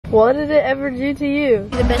What did it ever do to you?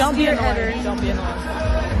 The best Don't be year annoying. ever. Don't be annoying.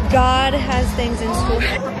 God has things in store.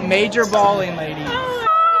 Major bawling, lady. I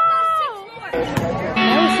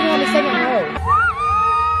was sitting on the second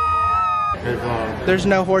row. There's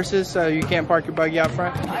no horses, so you can't park your buggy out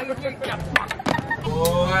front.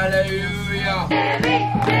 Oh, hallelujah.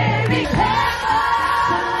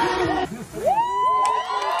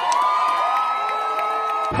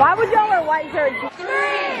 Why would y'all wear white shirts? 3,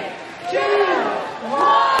 2,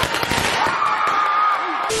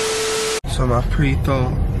 1. So my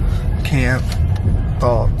pre-thought camp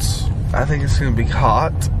thoughts. I think it's gonna be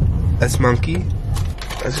hot as monkey.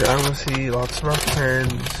 I'm gonna see lots of my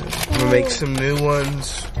friends. I'm gonna make some new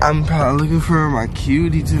ones. I'm probably looking for my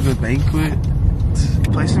cutie to the banquet.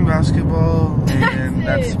 Play some basketball, and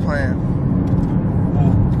that's the plan.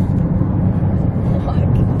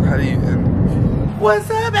 How do you end? What's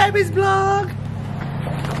up, baby's vlog?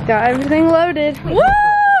 Got everything loaded. Woo!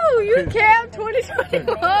 Youth Camp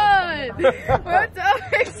 2021! We're so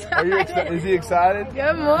excited. Are you excited? Is he excited?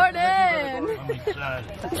 Good morning.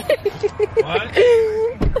 What?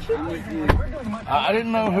 I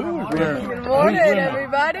didn't know who was there. Good morning,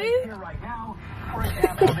 everybody.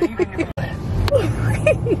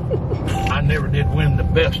 I never did win the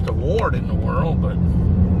best award in the world, but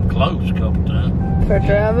close a couple times. For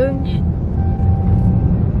driving?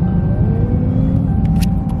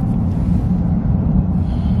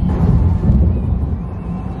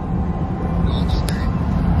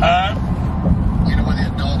 You know when the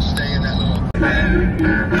adults stay in that little...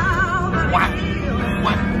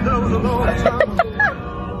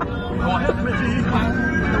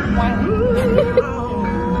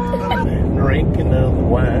 Drinking of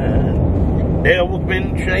wine. Devil's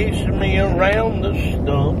been chasing me around the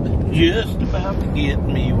stump, just about to get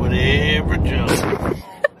me with every jump.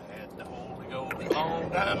 Had the Holy Ghost a long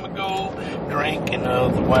time ago, drinking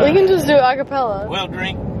of the wine. We can just do a cappella. Well,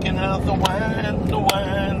 drinking of the wine, the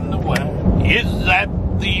wine, the wine. Is that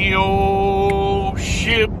the old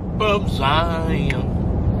ship of Zion?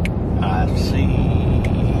 I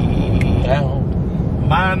see out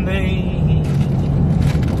my name.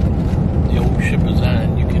 The old ship of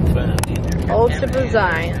Zion you can find in there. Old Ship of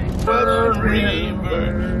Zion. The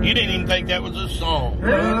river. You didn't even think that was a song.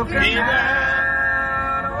 Looking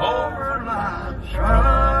out over life's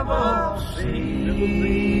troubled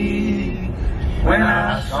sea. When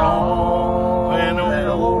I saw an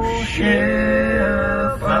old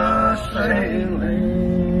ship a-sailing.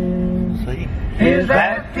 See? Is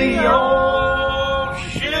that the old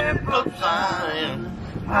ship of Zion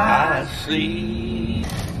I see?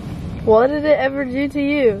 What did it ever do to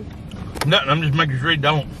you? Nothing, I'm just making sure you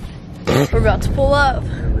don't. We're about to pull up.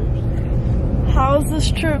 How's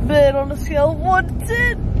this trip been on a scale of 1 to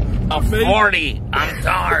 10? A 40. I'm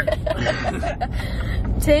tired.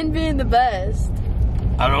 10 being the best.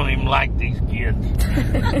 I don't even like these kids.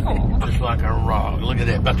 Just like a rock. Look at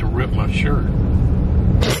that, about to rip my shirt.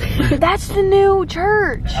 That's the new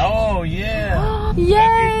church. Oh, yeah. Yay!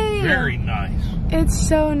 That is very nice. It's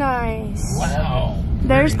so nice. Wow.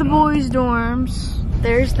 There's the boys' dorms.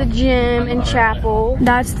 There's the gym and chapel.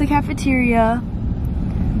 That's the cafeteria.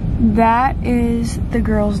 That is the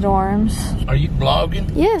girls' dorms. Are you vlogging?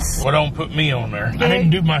 Yes. Well, don't put me on there. I didn't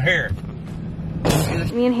do my hair.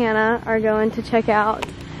 Me and Hannah are going to check out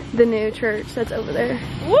the new church that's over there.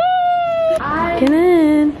 Woo! Get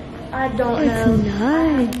in. I don't It's know.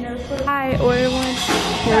 nice. Hi, order one.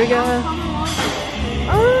 Here we go.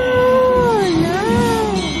 Oh, no.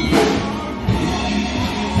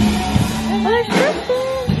 Oh, there's Tristan.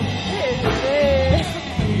 There's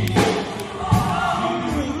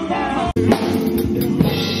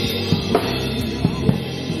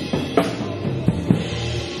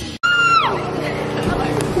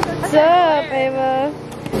What's up, Ava?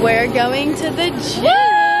 We're going to the gym.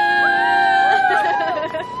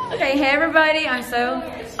 Okay, hey everybody, I'm so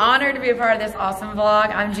honored to be a part of this awesome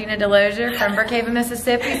vlog. I'm Gina Delozier from Brookhaven,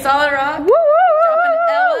 Mississippi, Solid Rock. Woo, woo, woo. Dropping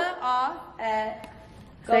Ella off at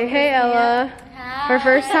Say hey, Ella. Her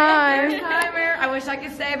first time. First timer. I wish I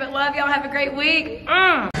could say, but love y'all. Have a great week.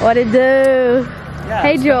 What it do? Yeah,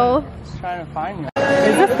 Hey, Joel. Just trying to find you.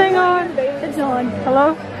 Is this thing on? It's on.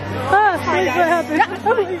 Hello? Ah, what happened? That's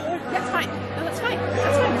fine. No, that's fine. That's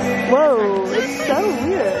fine. Whoa, it's so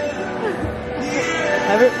weird.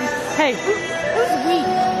 Hey, who's we?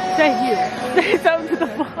 Thank you. Say something to the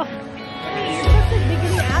vlog.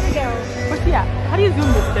 What's the app? How do you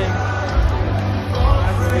zoom this thing?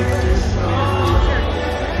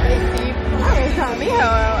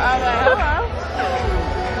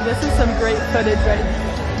 This is some great footage right now.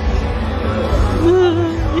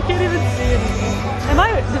 You can't even see anything. Am I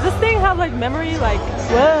Does this thing have like memory? Like,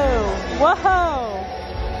 whoa, whoa.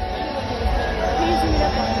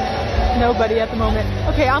 Nobody at the moment.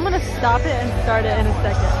 Okay, I'm gonna stop it and start it in a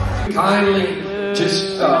second. Kindly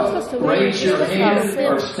just raise your hand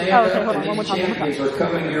or stand up, and these champions are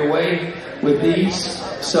coming your way with these.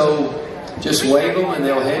 So just wave them and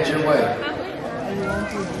they'll head your way.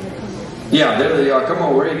 Yeah, there they are. Come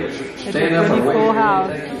on, Ray. Stand up and wave your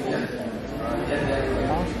hand.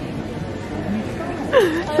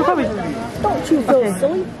 Don't you feel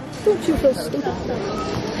silly? Don't you feel stupid?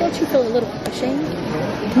 Don't you feel a little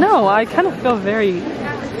ashamed? No, I kind of feel very,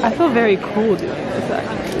 I feel very cool doing this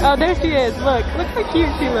actually. Oh, there she is. Look how cute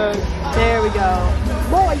she looks. There we go.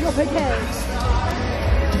 Boy, your big head.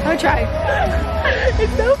 I'll try.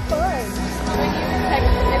 It's so fun.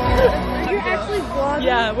 You're actually vlogging?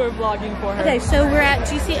 Yeah, we're vlogging for her. Okay, so we're at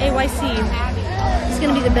GCAYC. It's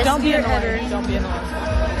gonna be the best year ever. Don't be annoying.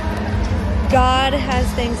 God has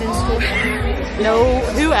things in store. No,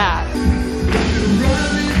 who asked?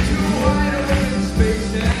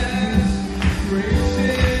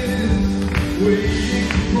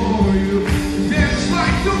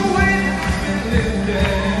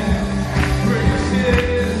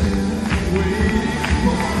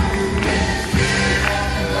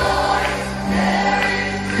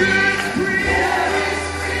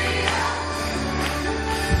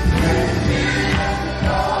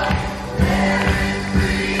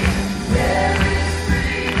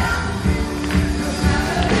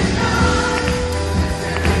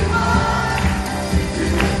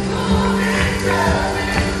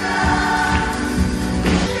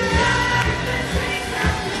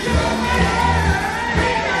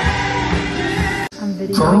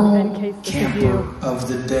 Girl camper of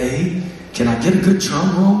the day. Can I get a good drum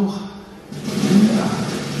roll?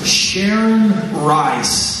 Sharon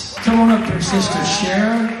Rice. Come on up here, Sister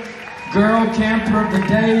Sharon. Girl camper of the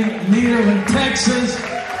day, Nederland, Texas.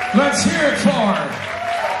 Let's hear it for her.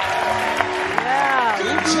 Yeah.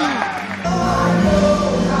 Good job.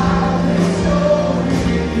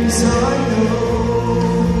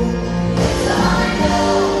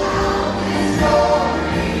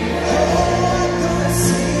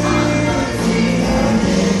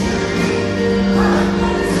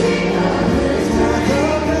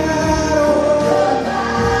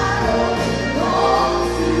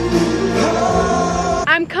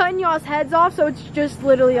 I'm cutting y'all's heads off, so it's just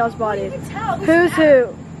literally y'all's bodies. Who's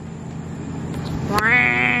who?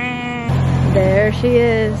 There she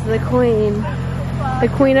is, the queen. The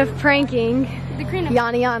queen of pranking. The queen of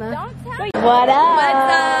Yana. What up?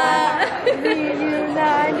 What's up?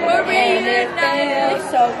 Reunited. We're reunited.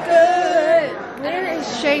 So good. Where is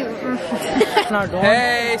Shay?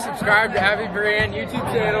 Hey, subscribe to Abby Brand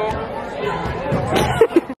YouTube channel.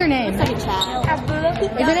 What's your name? Looks like a Chad.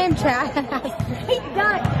 Is your name Chad?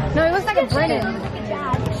 No, it looks like a Brennan.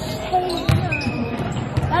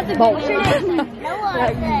 That's a good. What's your name? Noah.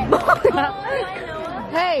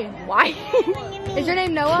 Hey, why? Is your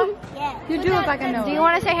name Noah? Yeah. You do look like a Noah. Do you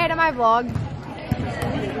want to say hey to my vlog?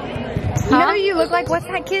 You know who you look like? What's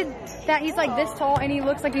that kid that he's like this tall and he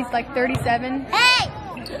looks like he's like 37? Hey!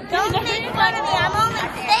 Don't make fun of me. I'm only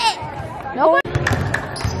 6. No.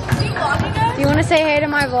 Do you want to say hey to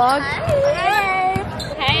my vlog? Hey!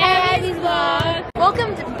 Hey, Abby's vlog.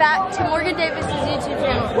 Welcome back to Morgan Davis's YouTube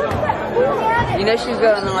channel. You know she's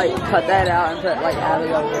gonna like cut that out and put like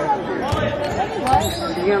Abby over. What?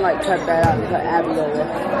 She's gonna like cut that out and put Abby over.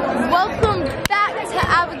 Welcome back to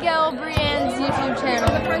Abigail Brienne's YouTube channel.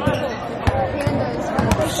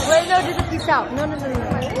 Wait, no, do the peace out. No.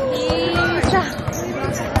 Peace out.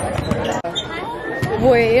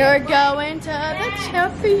 We are going to the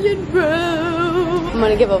champion room. I'm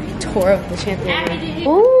gonna give a tour of the champion room.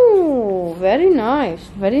 Ooh, very nice,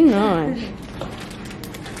 very nice.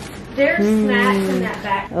 There's snacks in that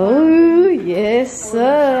back. Oh, yes,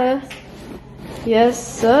 sir. Yes,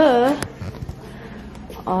 sir.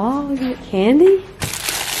 Oh, we got candy?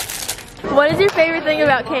 What is your favorite thing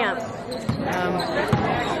about camp?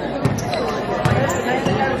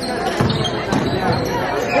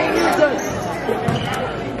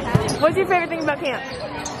 What's your favorite thing about camp?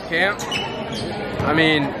 Camp? I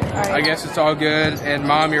mean, I guess it's all good. And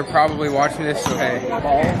Mom, you're probably watching this, so hey. No!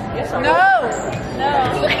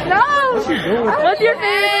 What's your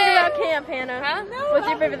favorite thing about camp, Hannah? Huh? What's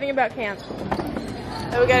your favorite thing about camp?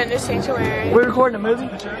 Oh, we got a new sanctuary. We're recording a movie?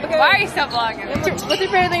 Okay. Why are you still vlogging? What's your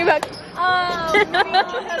favorite thing about camp?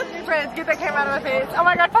 New friends, get that camera out of my face. Oh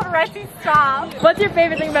my god, paparazzi, stop. What's your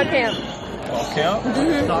favorite thing about camp? Camp?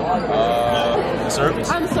 Service.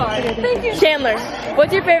 I'm sorry. Thank you. Chandler,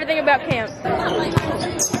 what's your favorite thing about camp?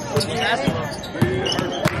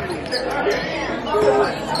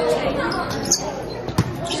 What's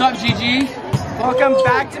up, GG? Welcome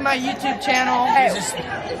back to my YouTube channel. This is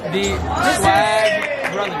the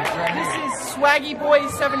Swag Brothers, right? This is Swaggy Boy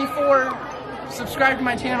 74. Subscribe to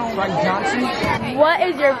my channel. Frank Johnson. What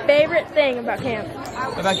is your favorite thing about camp?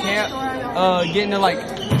 About camp? Getting to like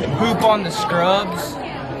poop on the scrubs.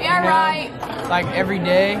 Yeah, right. Like every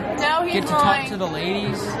day. No, he's Get to talk to the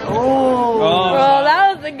ladies. Well,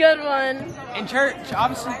 that was a good one. In church,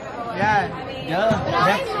 obviously. Yeah.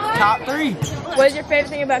 That's top 3. What is your favorite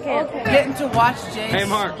thing about camp? Getting to watch Jace. Hey,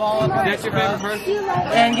 Mark. That's your favorite person?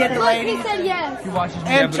 And get the ladies. He said yes. He watches me.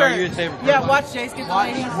 And But are you church. his favorite person? Yeah, watch Jace get the Watch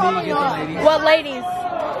ladies. me get the ladies. What ladies?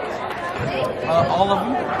 All of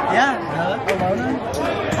them. Yeah.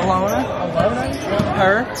 Alona.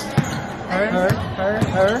 Her.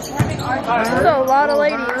 That's a lot of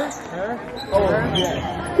ladies.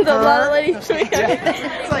 That's a lot of ladies.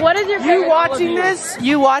 What is your favorite?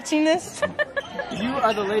 You watching this? You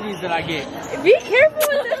are the ladies that I get. Be careful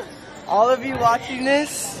with this. All of you watching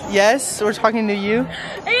this? Yes, we're talking to you.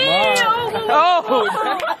 Oh!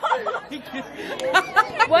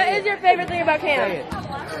 What is your favorite thing about camp?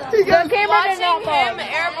 The camera Watching not him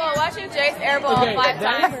airball, watching Jace airball 5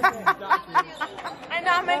 times. And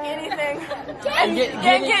not make anything. And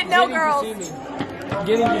get no girls.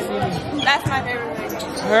 Getting to see me. That's my favorite thing.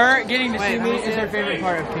 Her getting to see me is her favorite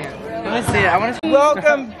part of camp. Let me see it. I want to see.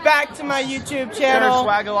 Welcome back to my YouTube channel.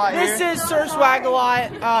 This is Sir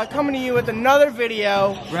Swagalot coming to you with another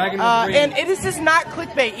video. And it is just not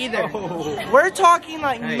clickbait either. We're talking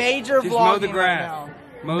like major vlogging mow the grass. right now.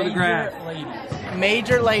 Mow the grass.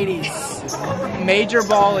 Major ladies. Major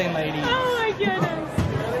balling ladies. Oh my goodness.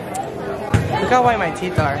 Look how white my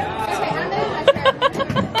teeth are.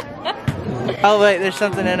 Oh wait, there's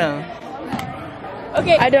something in them.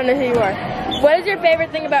 Okay, I don't know who you are. What is your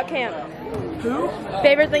favorite thing about camp? Who?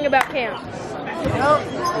 Favorite thing about camp? You know,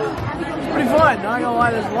 it's pretty fun. Not gonna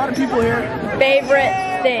lie, there's a lot of people here. Favorite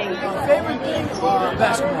thing? Favorite thing?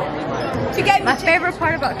 Basketball. My favorite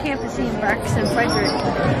part about camp is seeing Rex and Frederick.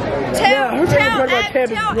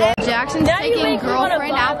 Jackson's taking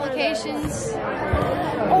girlfriend applications.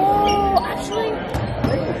 Oh, actually.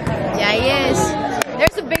 Yeah, he is.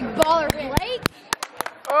 There's a big baller, Blake.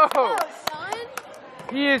 Oh, son.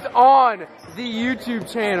 he is on the YouTube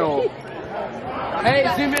channel. Hey,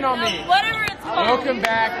 zoom in on me. Whatever it's called. Welcome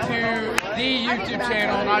back to the YouTube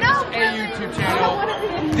channel, not just a YouTube channel.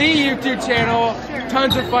 The YouTube channel,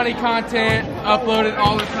 tons of funny content uploaded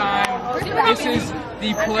all the time. This is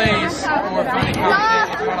the place for funny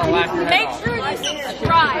content if you want to laugh your head off. Make sure you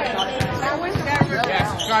subscribe. Yeah,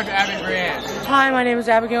 subscribe to Abby Grant. Hi, my name is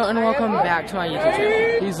Abigail, and welcome back to my YouTube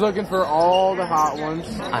channel. He's looking for all the hot ones.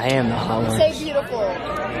 I am the hot one. Say beautiful.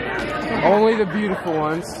 Only the beautiful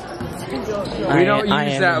ones. We don't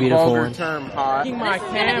use that vulgar term, hot. This is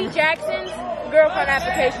going to be Jackson's girlfriend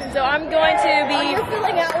application, so I'm going to be... You're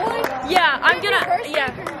filling out one? Yeah, I'm gonna...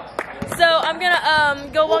 Yeah. So I'm gonna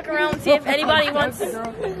go walk around and see if anybody wants to go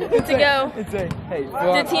to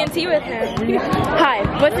TNT with him. Hi,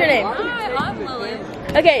 what's your name? Hi, I'm Lily.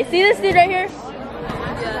 Okay, see this dude right here?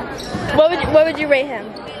 Yeah. What would you rate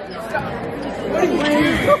him? 3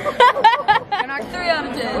 out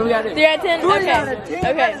of 10. 3 out of 10?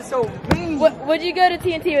 Okay. Okay. Would you go to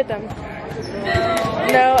TNT with them?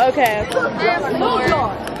 No, okay.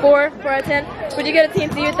 4 out of 10. Would you go to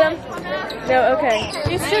TNT with them? No, okay.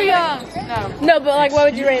 He's too young. No, but like, what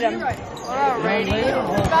would you rate him? What about rating? If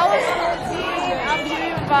I was 14, I'd give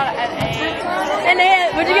him about an 8. And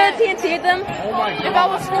would you go to TNT with them? If I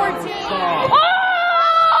was 14. Oh!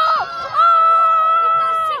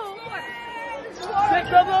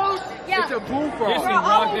 It's a bullfrog. This thing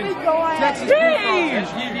walked in Texas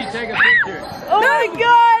bullfrog. Take a picture. Oh my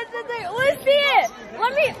God! Let's see it.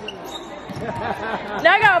 Let me.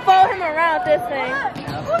 Now I gotta follow him around with this thing.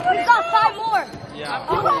 We've got 5 more. Yeah.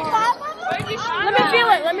 Let me feel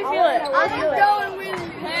it. Let me feel it. I'm going with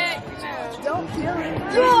it. Don't feel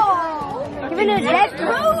it. Give it a dead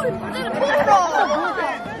food.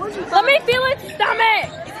 Let me feel its stomach.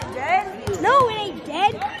 Dead? No, it ain't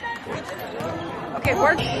dead. Okay,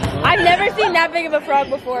 I've never seen that big of a frog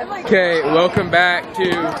before. Okay, welcome back to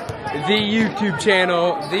the YouTube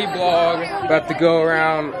channel, the blog. About to go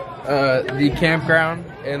around the campground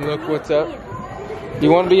and look what's up.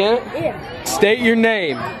 You want to be in it? Yeah. State your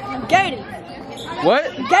name. Gaten.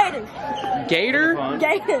 What? Gaten. Gator?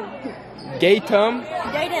 Gaten. Gatum?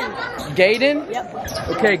 Gaten. Gaten? Yep.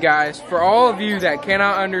 Okay guys, for all of you that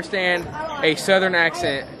cannot understand a southern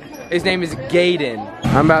accent, his name is Gaten.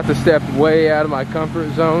 I'm about to step way out of my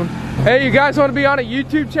comfort zone. Hey, you guys want to be on a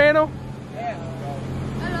YouTube channel?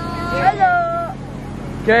 Hello.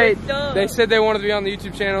 Okay, they said they wanted to be on the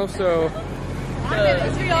YouTube channel, so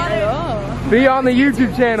be on the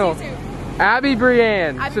YouTube channel. Abby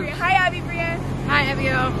Brienne. Hi, Abby Brienne. Hi, Abby.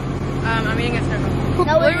 I'm eating a snowball.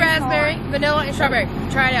 Blue raspberry, vanilla, and strawberry.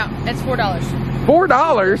 Try it out. It's $4.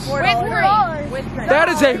 $4? With cream. That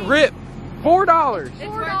is a rip. $4. It's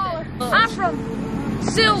worth it. I'm from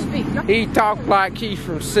Silsby. He talked like he's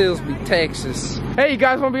from Silsby, Texas. Hey, you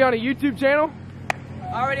guys want to be on a YouTube channel?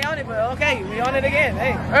 Already on it, but okay, we on it again.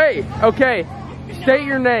 Hey, okay. State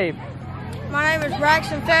your name. My name is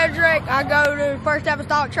Braxton Federick. I go to First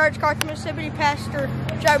Apostolic Church, Carthage, Mississippi. Pastor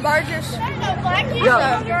Joe Burgess.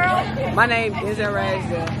 Yo, my name is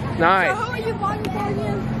Erasmus. Nice. So who are you vlogging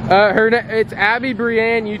for again? It's Abby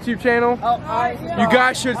Brienne YouTube channel. Oh, alright. You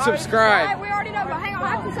guys should subscribe. We already know, but hang on,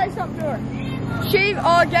 I have to say something to her. She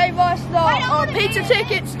gave us the pizza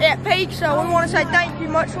tickets at Peak, so we want to say thank you,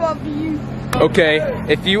 much love to you. Okay,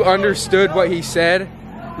 if you understood what he said,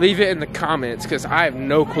 leave it in the comments, because I have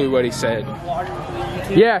no clue what he said.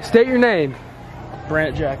 Yeah, state your name.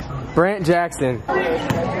 Brant Jackson. Brant Jackson.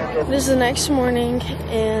 This is the next morning,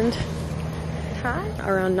 and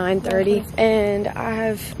around 9:30, and I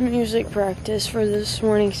have music practice for this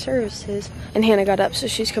morning's services, and Hannah got up, so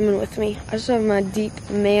she's coming with me. I just have my deep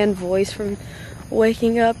man voice from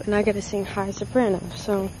waking up, and I gotta sing high soprano,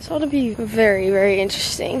 so it's all to be very, very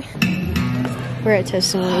interesting. We're at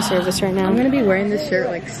testimony service right now. I'm gonna be wearing this shirt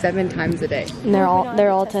like 7 times a day. And they're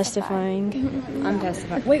all testifying. I'm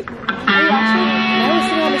testifying. Wait, I was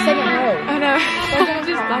sitting on the second row. I know.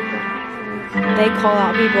 They call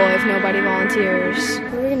out people if nobody volunteers.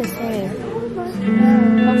 What are we gonna say?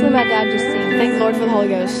 Hopefully my dad just sings. Thank the Lord for the Holy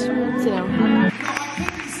Ghost. Sit down.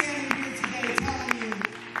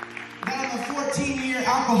 I'm a 14-year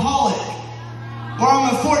alcoholic, or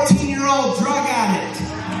I'm a 14-year-old drug addict.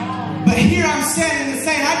 But here I'm standing and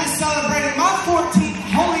saying, I just celebrated my 14th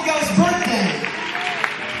Holy Ghost birthday.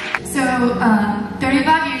 So,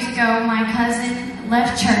 35 years ago, my cousin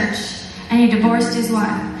left church and he divorced his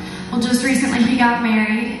wife. Well, just recently he got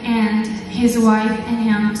married and his wife and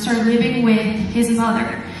him started living with his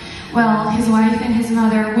mother. Well, his wife and his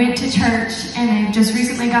mother went to church and they just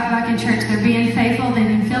recently got back in church. They're being faithful, they've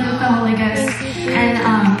been filled with the Holy Ghost.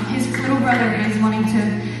 And his little brother is wanting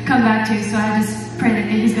to come back too, so I just pray that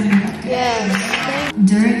he's going to come back too. Yes.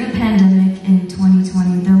 During the pandemic in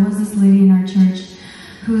 2020, there was this lady in our church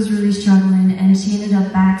who was really struggling and she ended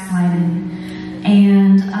up backsliding.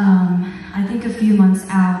 And I think a few months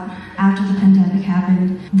out after the pandemic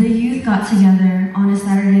happened, the youth got together on a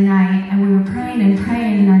Saturday night and we were praying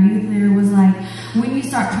and our youth leader was like, when you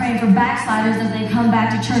start praying for backsliders that they come back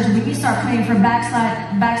to church, when you start praying for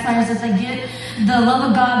backsliders that they get the love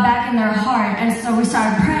of God back in their heart. And so we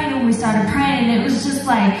started praying and it was just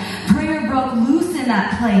like prayer broke loose in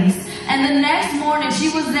that place. And the next morning she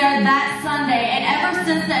was there that Sunday, and ever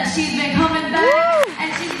since then she's been coming back and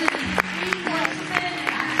she's been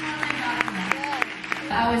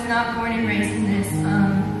I was not born and raised in this.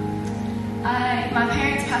 My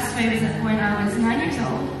parents passed away when I was 9 years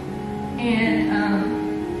old, and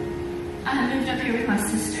I moved up here with my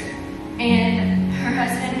sister. And her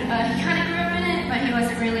husband, he kind of grew up in it, but he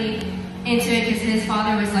wasn't really into it because his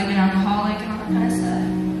father was like an alcoholic and all that kind of stuff.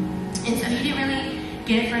 And so he didn't really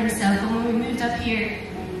get it for himself. But when we moved up here,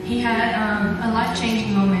 he had a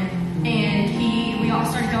life-changing moment, and we all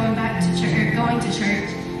started going to church.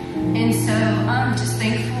 And so I'm just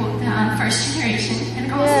thankful that I'm first generation.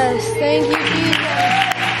 Yes, thank you,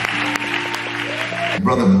 Jesus.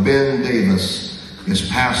 Brother Ben Davis is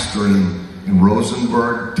pastoring in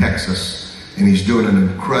Rosenberg, Texas, and he's doing an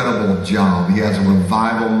incredible job. He has a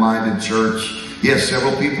revival-minded church. He has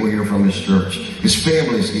several people here from his church. His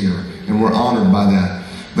family's here, and we're honored by that.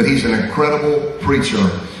 But he's an incredible preacher.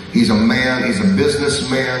 He's a man, he's a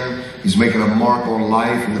businessman. He's making a mark on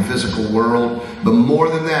life in the physical world. But more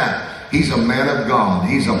than that, he's a man of God.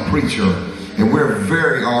 He's a preacher. And we're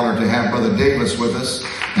very honored to have Brother Davis with us.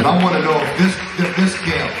 And I want to know if this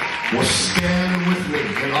camp will stand with me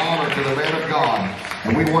in honor to the man of God.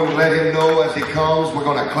 And we want to let him know as he comes, we're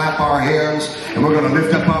going to clap our hands, and we're going to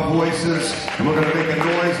lift up our voices, and we're going to make a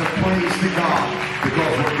noise of praise to God,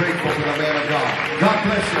 because we're grateful to the man of God. God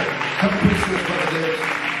bless you. Have a Christmas, Brother Davis.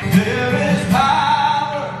 There is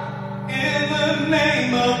power in the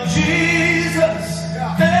name of Jesus.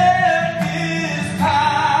 There is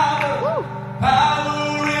power,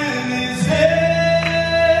 power in his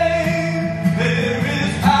name. There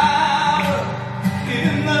is power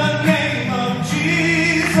in the name of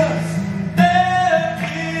Jesus. There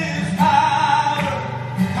is power,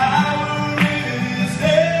 power in his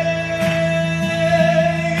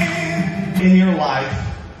name. In your life,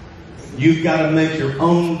 You've got to make your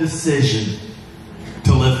own decision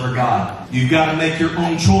to live for God. You've got to make your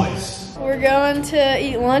own choice. We're going to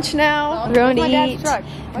eat lunch now. We're going to eat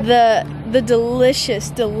the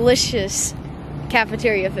delicious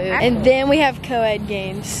cafeteria food. And then we have co-ed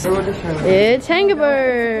games. It's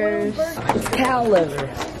takeovers. It's cow liver.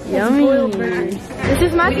 Yummy. This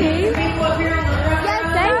is my team. Say hey.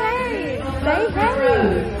 Say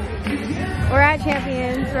hey. We're at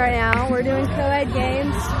Champions right now. We're doing co-ed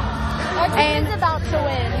games. Our team is about to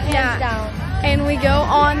win, hands down. And we go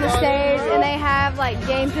on the stage and they have like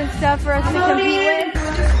games and stuff for us to compete with.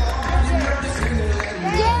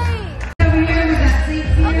 Over here, we got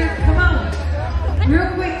seats here. Come on.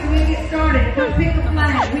 Real quick so we can get started. Come pick a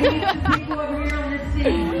flag. We need some people over here on this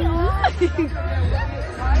team.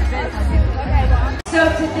 So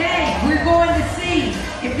today, we're going to see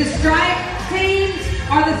if the stripe teams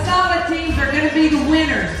or the solid teams are going to be the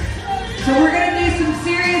winners. So we're going to do some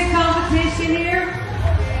serious competition here.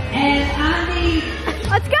 And I need...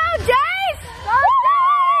 Let's go, Jace! Go,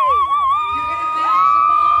 Jace!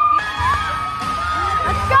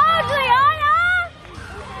 Let's go, Juliana!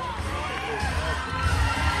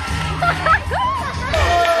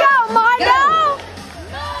 Go, Mondo!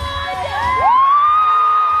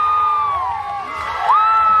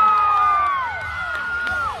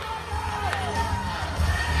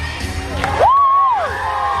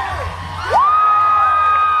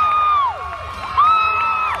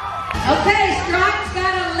 Okay, Stripe's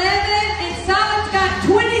got 11 and Solid's got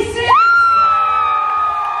 26.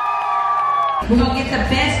 We're going to get the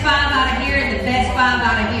best 5 out of here and the best 5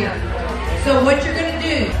 out of here. So what you're going to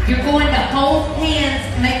do, you're going to hold hands,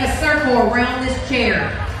 make a circle around this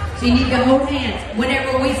chair. So you need to hold hands.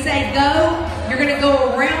 Whenever we say go, you're going to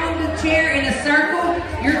go around the chair in a circle.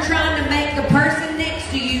 You're trying to make the person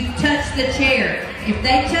next to you touch the chair. If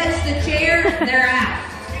they touch the chair, they're out.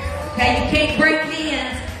 Okay, you can't break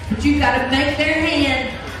hands. But you've got to make their hand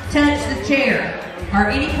touch the chair. Or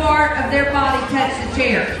any part of their body touch the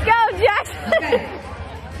chair. Go, Jackson! Okay.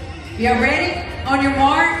 Y'all ready? On your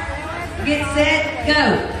mark, get set,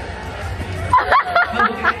 go.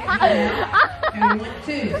 Okay. 1,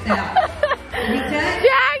 2, south. Can you touch?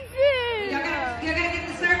 Jackson! Y'all gotta get in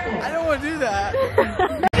the circle. I don't want to do that.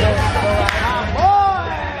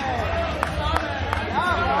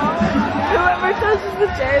 Whoever touches the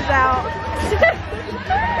chairs out.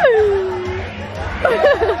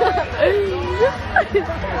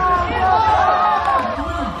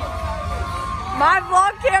 My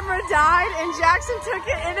vlog camera died and Jackson took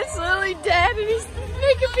it and it's literally dead and he's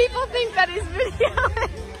making people think that he's videoing.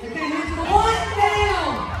 One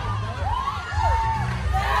down.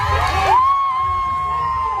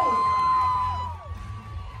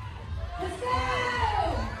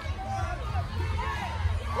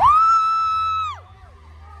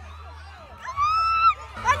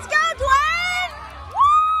 Let's go, Dwayne!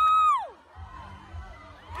 Woo!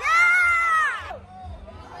 Yeah!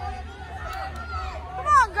 Come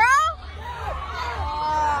on, girl!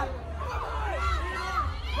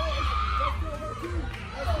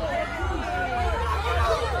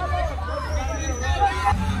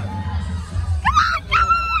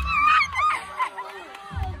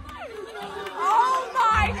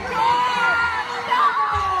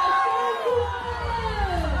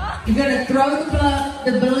 You're going to throw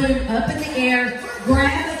the balloon up in the air,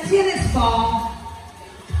 grab a tennis ball,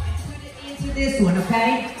 and put it into this one,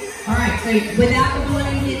 okay? All right, so without the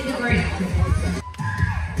balloon hitting the ground.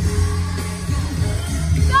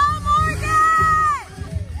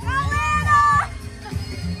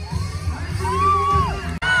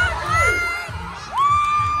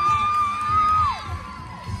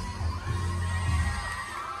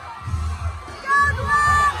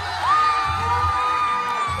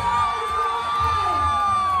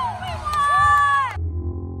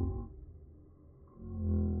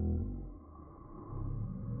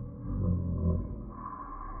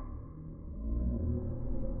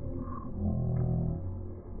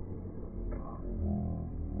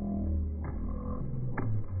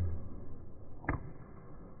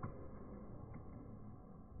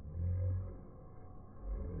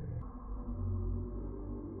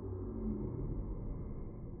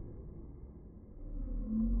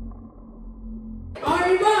 On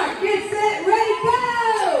your mark, get set, ready, go!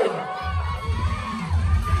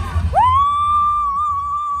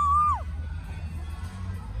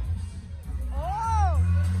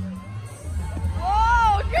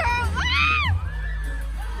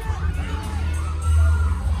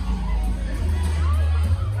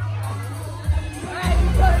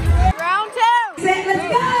 Round 2! Set, let's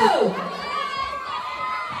go!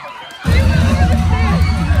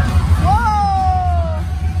 Whoa!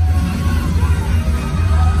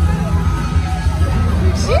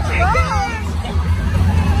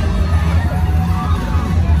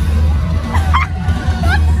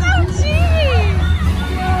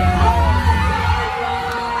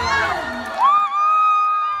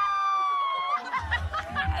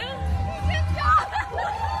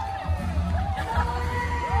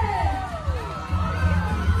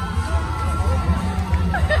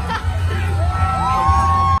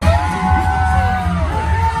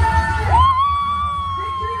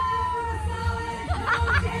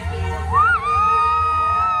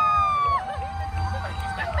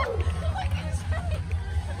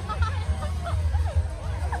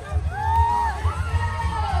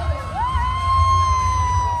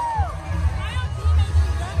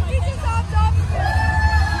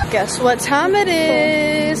 Guess what time it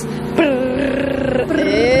is?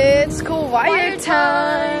 It's choir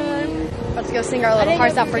time. Let's go sing our little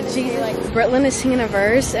hearts out for Jesus. Britlin is singing a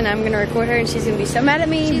verse, and I'm gonna record her, and she's gonna be so mad at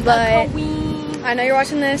me. But I know you're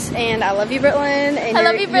watching this, and I love you, Britlin. And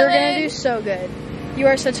you're gonna do so good. You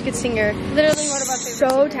are such a good singer. Literally one of our favorites.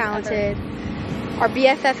 So talented. Our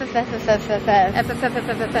BFF.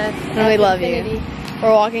 And we love you.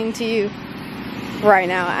 We're walking to you right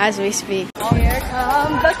now as we speak. Here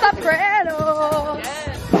comes the soprano.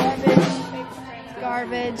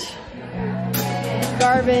 Garbage.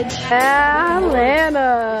 Atlanta.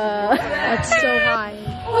 That's so high.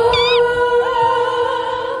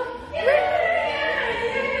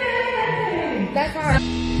 That's hard.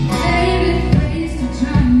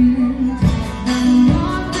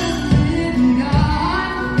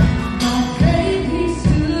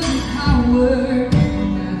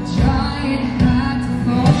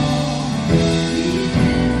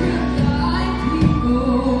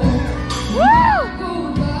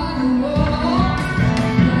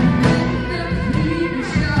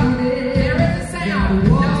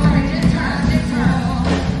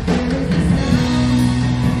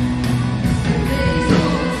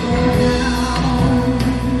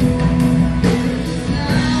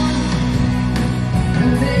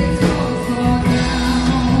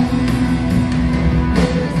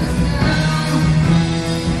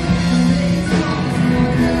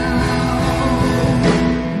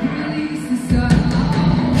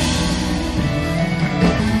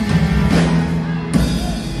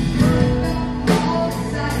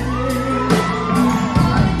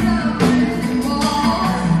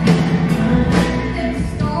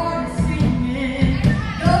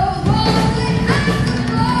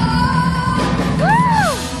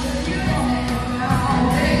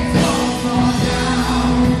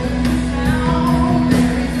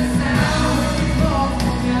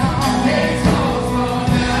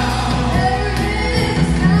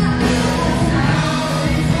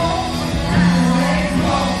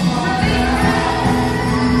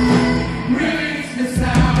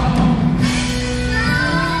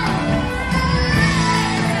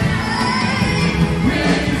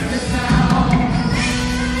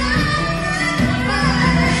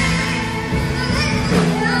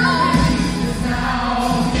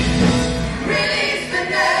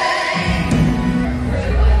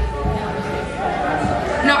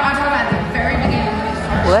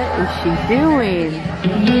 What is she doing?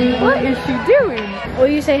 What is she doing? Will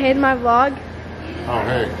you say hey to my vlog? Oh,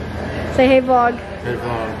 hey. Say hey vlog. Hey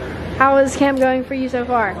vlog. How is camp going for you so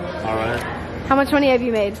far? Alright. How much money have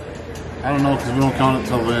you made? I don't know because we don't count it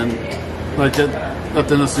till then. Like at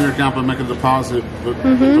the end of senior camp I make a deposit, but we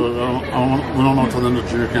don't know till the end of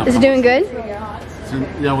junior camp. Is it doing good?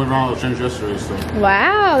 Yeah, we ran all the change yesterday, so.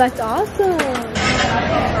 Wow, that's awesome.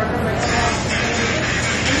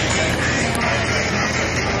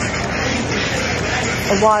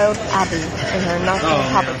 A wild Abby in her nothing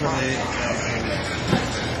habitat.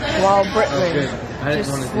 While Britlin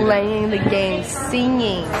just slaying the game,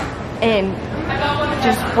 singing, and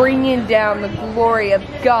just bringing down the glory of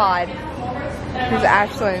God. Here's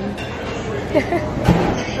Ashlyn.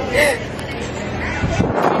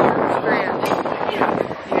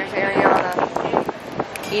 Here's Ariana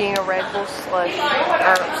eating a Red Bull slush,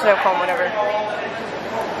 or snow cone, whatever.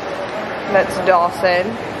 That's Dawson.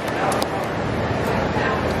 No.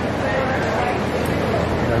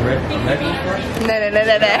 No.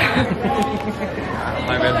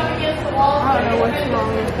 My red one. I don't know what's wrong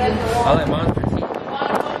with you. I like Monster.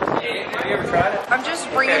 Have you ever tried it? I'm just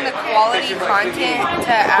bringing the quality content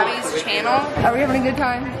to Abby's channel. Are we having a good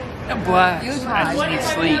time? A blast. You I just need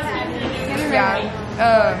sleep.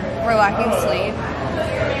 Yeah. We're lacking sleep.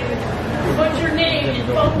 What's your name and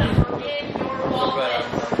phone number?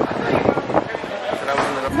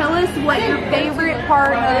 Tell us what your favorite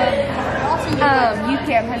part of youth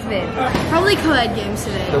camp has been. Probably co-ed games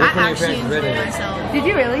today. I actually enjoyed myself. Did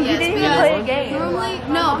you really? Yes, you didn't even play a game. Normally,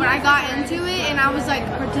 no, but I got into it and I was like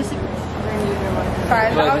participating.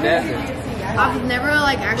 I've never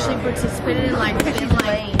like actually participated in like been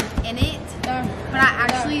like in it, but I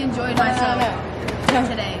actually enjoyed myself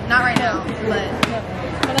today. Not right now, but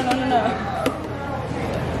no.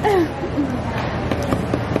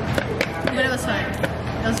 But it was fun.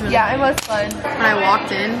 It was really it was fun. When I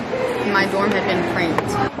walked in, my dorm had been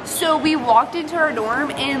pranked. So we walked into our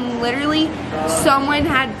dorm and literally someone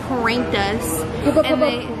had pranked us.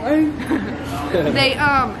 And they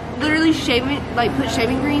literally put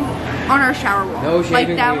shaving cream on our shower wall. No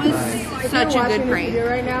shaving that cream. Was such a good prank.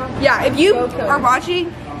 Right now? Yeah, if you are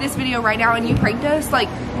watching this video right now and you pranked us, like,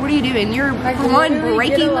 what are you doing? You're one,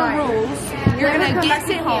 breaking the rules. you're gonna get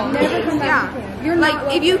sent home. Yeah.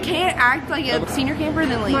 Like, if you can't act like a senior camper,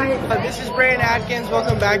 then leave. This is Brandon Atkins.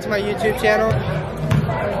 Welcome back to my YouTube channel.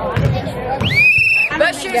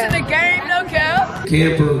 Best shoes in the game, no cap.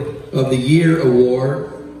 Camper of the Year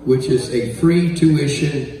Award, which is a free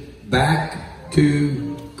tuition back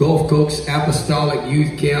to Gulf Coast Apostolic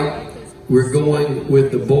Youth Camp. We're going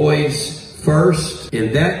with the boys first,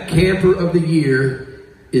 and that Camper of the Year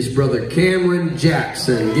is Brother Cameron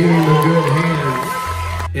Jackson. Give him a good hand.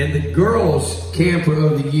 And the girls' Camper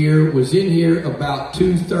of the Year was in here about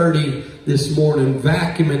 2:30 this morning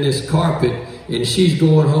vacuuming this carpet, and she's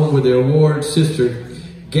going home with the award. Sister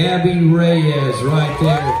Gabby Reyes right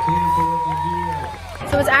there. Camper of the Year.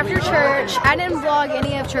 So it's after church. I didn't vlog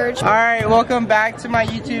any of church. Alright, welcome back to my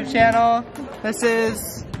YouTube channel. This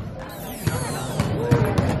is...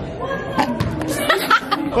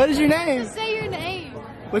 What is your name? Say your name.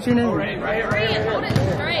 What's your name? Ray. Hold it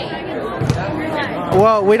straight.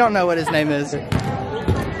 Well, we don't know what his name is.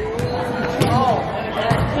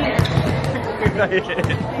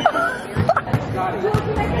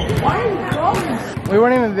 We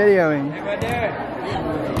weren't even videoing.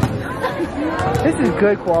 This is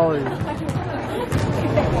good quality.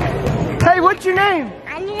 Hey, what's your name?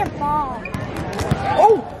 I need a ball.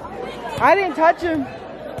 Oh! I didn't touch him.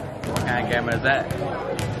 What kind of camera is that?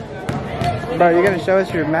 Bro, you're gonna show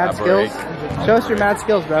us your mad skills? Show us your mad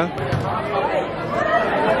skills, bro.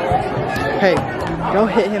 Hey, go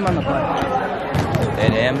hit him on the butt.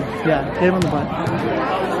 Hit him? Yeah, hit him on the butt.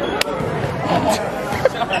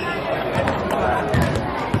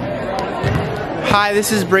 Hi,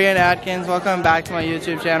 this is Brian Atkins. Welcome back to my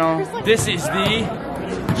YouTube channel. This is the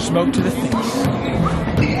smoke to the face.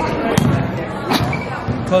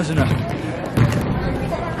 Close enough.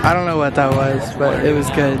 I don't know what that was, but it was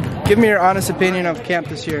good. Give me your honest opinion of camp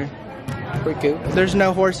this year. Pretty cool. There's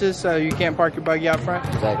no horses, so you can't park your buggy out front.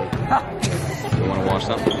 Exactly. You want to watch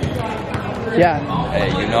something? Yeah. Hey,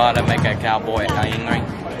 you know how to make a cowboy angry?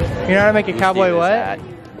 You know how to make a cowboy what?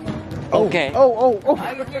 Okay. Oh. What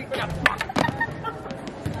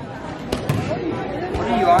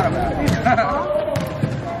are you on about?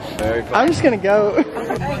 Very funny. I'm just gonna go.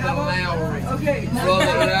 Okay.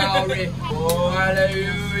 Brother Lowry. Oh,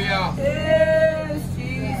 hallelujah. Yes,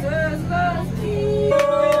 Jesus loves me.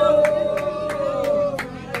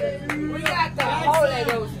 We got the Holy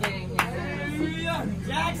Ghost gang.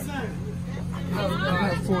 Jackson. I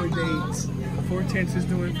got 4 dates. 4 chances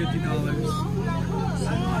to win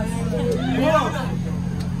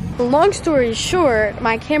 $50. Long story short,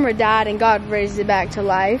 my camera died and God raised it back to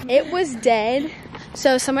life. It was dead.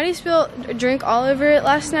 So somebody spilled a drink all over it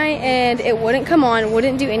last night and it wouldn't come on,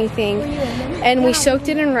 wouldn't do anything. And we soaked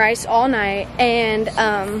it in rice all night and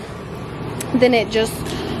then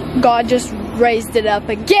God just raised it up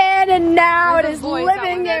again and now it is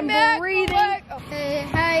living and breathing. Hey,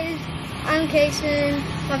 hi, I'm Kason.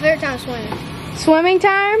 My favorite time is swimming. Swimming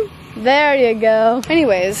time? There you go.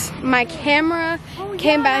 Anyways, my camera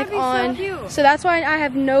came back on, so that's why I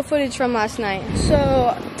have no footage from last night.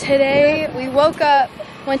 So today we woke up,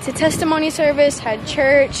 went to testimony service, had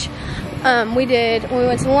church, we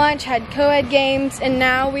went to lunch, had co-ed games, and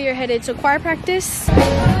now we are headed to choir practice.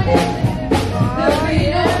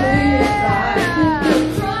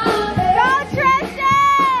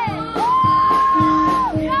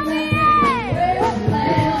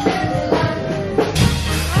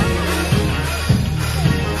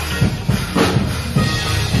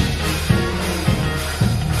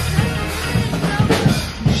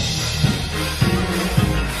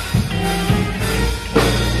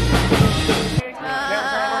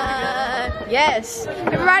 Yes.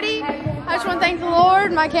 Everybody, I just want to thank the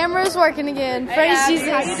Lord. My camera is working again. Praise Jesus.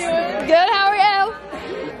 How you doing? Good, how are you?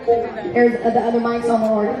 There's the other mic's on the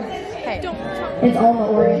organ. Hey. It's on the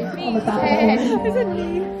organ. On the top of the organ.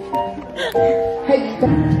 Hey.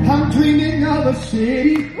 I'm dreaming of a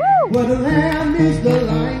city where the Lamb is the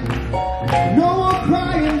light. No one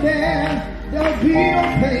crying there. There'll be no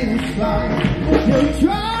pain and strife. He'll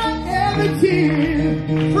dry every tear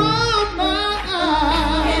from my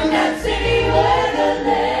eyes. In that city where the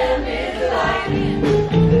Lamb is light.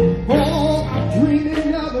 Oh, I'm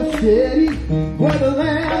dreaming of a city where the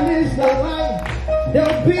Lamb is the light.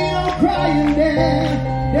 There'll be no crying there.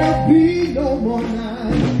 There'll be no more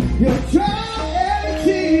night. He'll dry every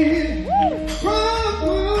tear from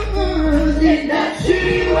my eyes. In that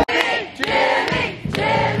city where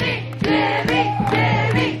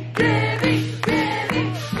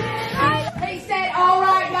he said, all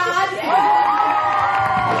right, God.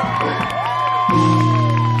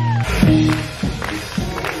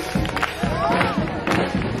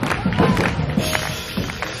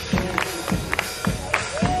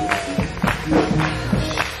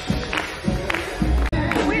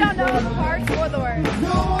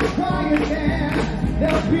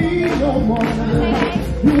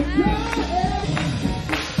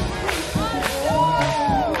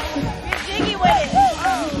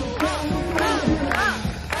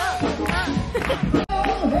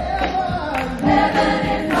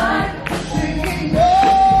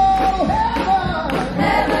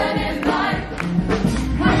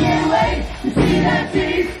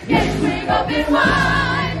 cup is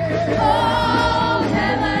wine. Oh,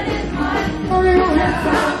 heaven is mine. I'm going there.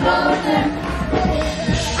 I'm going there.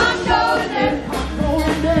 I'm going there. I'm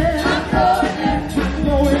going there. I'm going there. I'm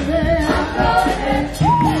going there. I'm going there.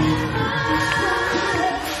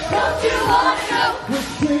 Don't you wanna go?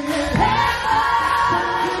 Heaven.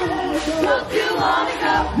 Don't you wanna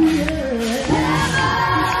go?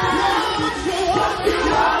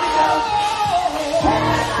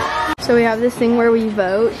 So we have this thing where we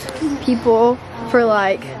vote people for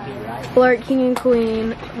like flirt king and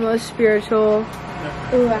queen, most spiritual,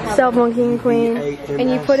 cell phone king and queen, and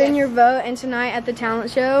you put in your vote. And tonight at the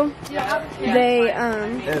talent show, they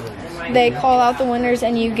call out the winners,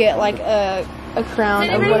 and you get like a crown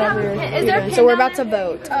of whatever you're doing. So we're about to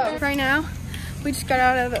vote right now. We just got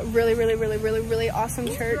out of a really awesome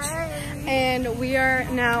church, and we are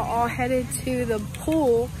now all headed to the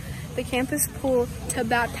pool, the campus pool, to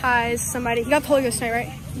baptize somebody. He got the Holy Ghost tonight, right?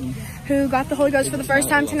 Who got the Holy Ghost for the first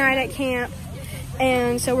time tonight at camp.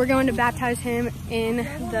 And so we're going to baptize him in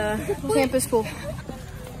the campus pool.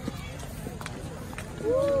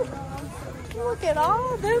 Look at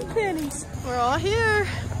all them pennies. We're all here.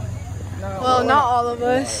 Well, not all of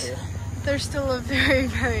us. There's still a very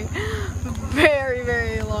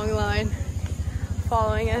long line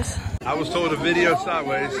following us. I was told a video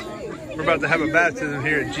sideways. We're about to have a baptism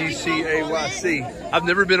here at GCAYC. I've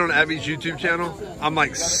never been on Abby's YouTube channel. I'm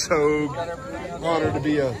like so honored to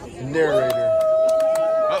be a narrator.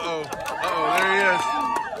 There he is.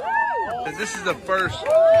 And this is the first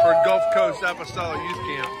for Gulf Coast Apostolic Youth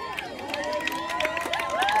Camp.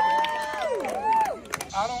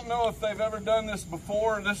 I don't know if they've ever done this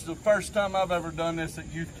before. This is the first time I've ever done this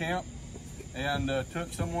at youth camp, and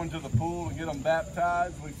took someone to the pool to get them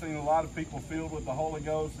baptized. We've seen a lot of people filled with the Holy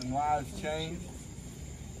Ghost and lives changed.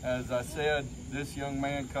 As I said, this young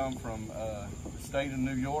man come from the state of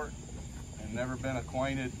New York and never been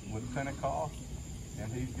acquainted with Pentecost.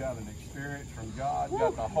 And he's got an experience from God,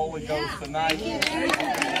 got the Holy Ghost tonight.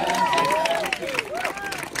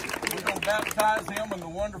 We're going to baptize him in the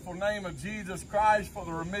wonderful name of Jesus Christ for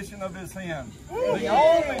the remission of his sins. The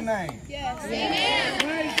only name. Yes.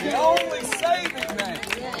 The only saving name.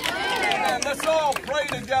 Amen. Let's all pray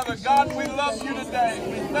together. God, we love you today.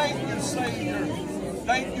 We thank you, Savior.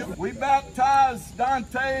 Thank you. We baptize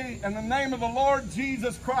Dante in the name of the Lord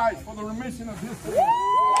Jesus Christ for the remission of his sins.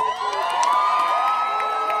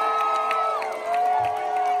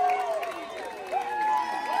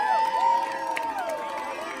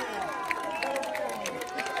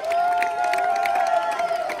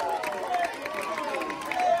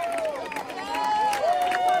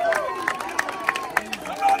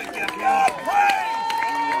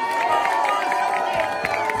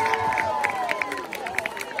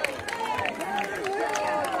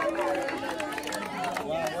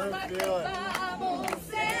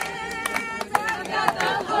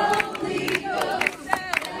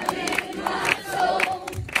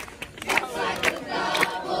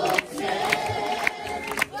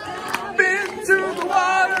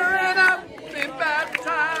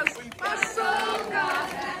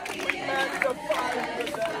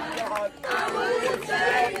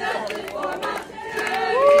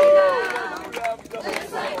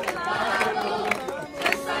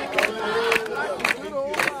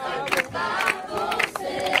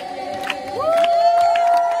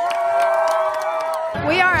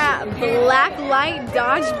 Black light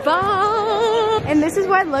dodgeball, and this is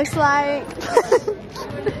what it looks like.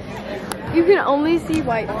 You can only see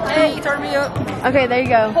white. Hey, turn me up. Okay, there you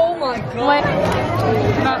go. Oh my god.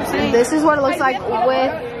 This is what it looks like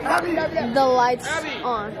with the lights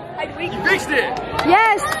on. You fixed it.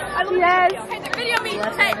 Yes. Yes. Hey, the video me.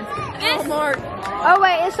 Hey, this. Oh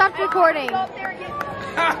wait, it stopped recording.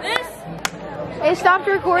 This. It stopped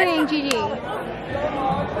recording, Gigi.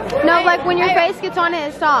 No, like when your face gets on it,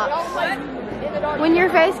 it stops. When your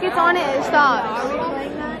face gets on it, it stops.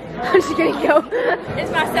 I'm just gonna go.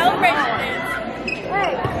 It's my celebration dance.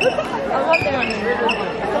 Hey, I love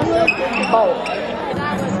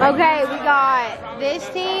that. Okay, we got this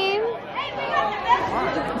team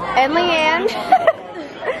and Leanne.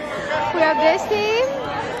 We have this team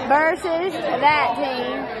versus that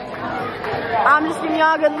team. I'm just giving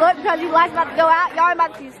y'all a good look because you lights about to go out. Y'all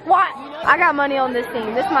about to squat. I got money on this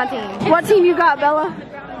team. This is my team. What team you got, Bella?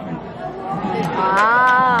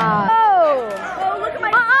 Ah. Oh, look at my.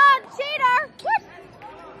 Cheater. What?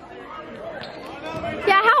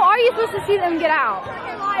 Yeah, how are you supposed to see them get out?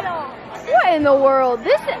 What in the world?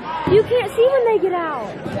 This is, you can't see when they get out.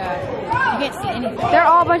 Yeah. You can't see anything. They're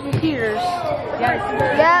all a bunch of cheaters. Yep.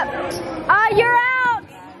 You're out.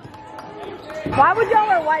 Why would y'all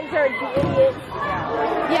wear white shirts, you idiots?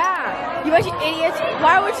 Yeah. You You bunch of idiots.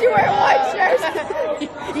 Why would you wear white shirts?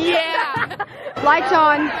 Yeah. Lights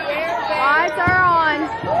on. Lights are on.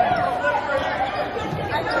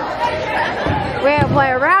 We're gonna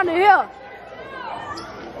play around the hill.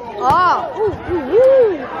 Oh.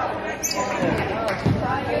 Ooh.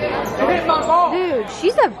 Dude,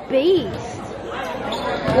 she's a beast.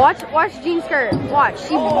 Watch Jean's skirt. Watch.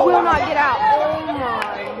 She will not get out. Oh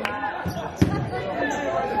my.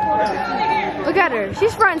 Look at her.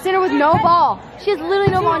 She's front and center with no ball. She has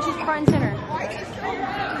literally no ball and she's front and center.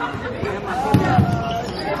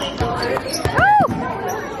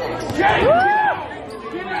 Woo!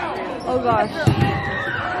 Oh gosh.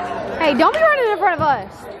 Hey, don't be running in front of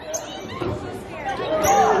us.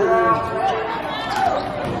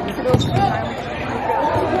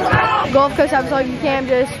 Gulf Coast Apostolic Youth Camp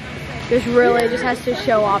just really has to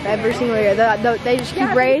show off every single year. They just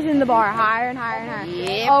keep raising the bar higher and higher and higher.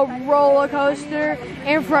 Yep. A roller coaster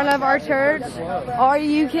in front of our church. Are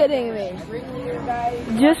you kidding me?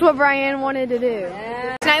 Just what Brian wanted to do.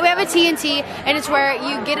 Tonight we have a TNT, and it's where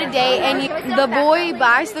you get a date and the boy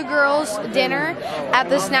buys the girls dinner at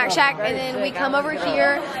the snack shack, and then we come over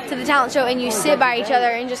here to the talent show and you sit by each other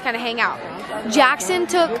and just kind of hang out. Jackson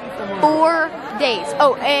took 4 dates.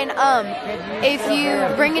 Oh, and if you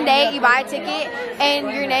bring a date, you buy a ticket,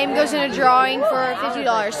 and your name goes in a drawing for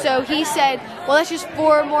 $50. So he said, well, that's just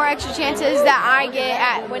 4 more extra chances that I get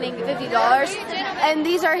at winning $50. And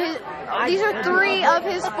these are 3 of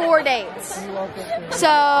his 4 dates. So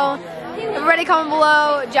everybody comment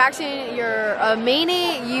below. Jackson, you're a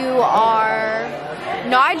meanie. You are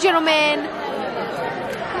not a gentleman.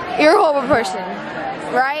 You're a horrible person,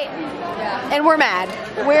 right? And we're mad.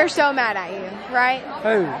 We're so mad at you, right?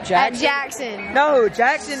 Who? Jackson? At Jackson. No,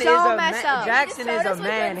 Jackson so is a messed up. Jackson is a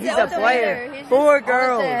man. He's a player. 4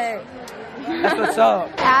 girls. That's what's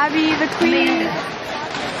up. Abby the queen.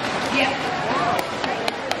 Yeah.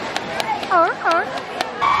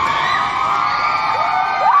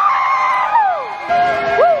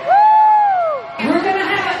 We're gonna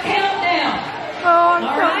have a countdown. Oh, I'm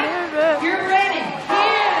so nervous. You're ready. 10,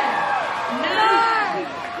 9,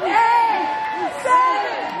 8,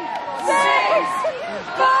 7, 6,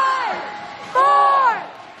 5, 4,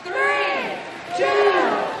 3, 2,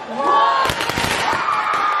 1.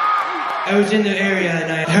 I was in the area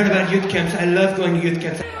and I heard about youth camps. I love going to youth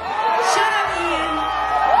camps.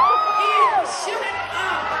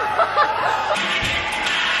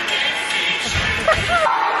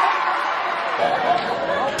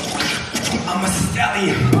 I'm a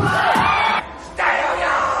stallion.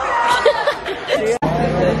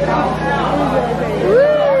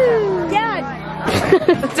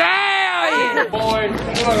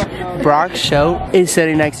 Brock's show is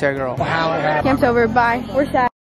sitting next to our girl. Camp's over. Bye. We're sad.